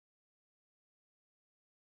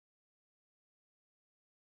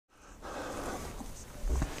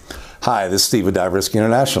Hi, this is Steve with Dive Rescue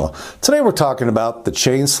International. Today we're talking about the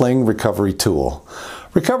chain sling recovery tool.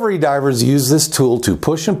 Recovery divers use this tool to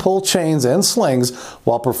push and pull chains and slings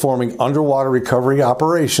while performing underwater recovery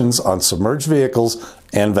operations on submerged vehicles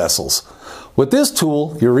and vessels. With this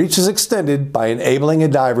tool, your reach is extended by enabling a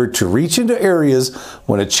diver to reach into areas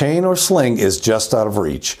when a chain or sling is just out of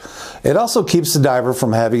reach. It also keeps the diver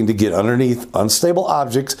from having to get underneath unstable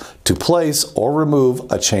objects to place or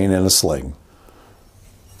remove a chain and a sling.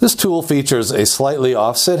 This tool features a slightly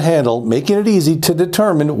offset handle, making it easy to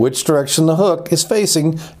determine which direction the hook is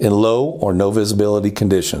facing in low or no visibility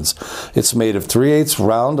conditions. It's made of 3/8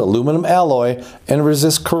 round aluminum alloy and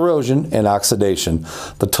resists corrosion and oxidation.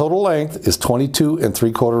 The total length is 22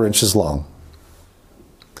 3/4 inches long.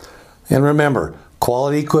 And remember,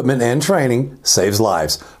 quality equipment and training saves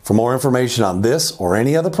lives. For more information on this or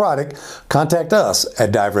any other product, contact us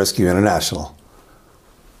at Dive Rescue International.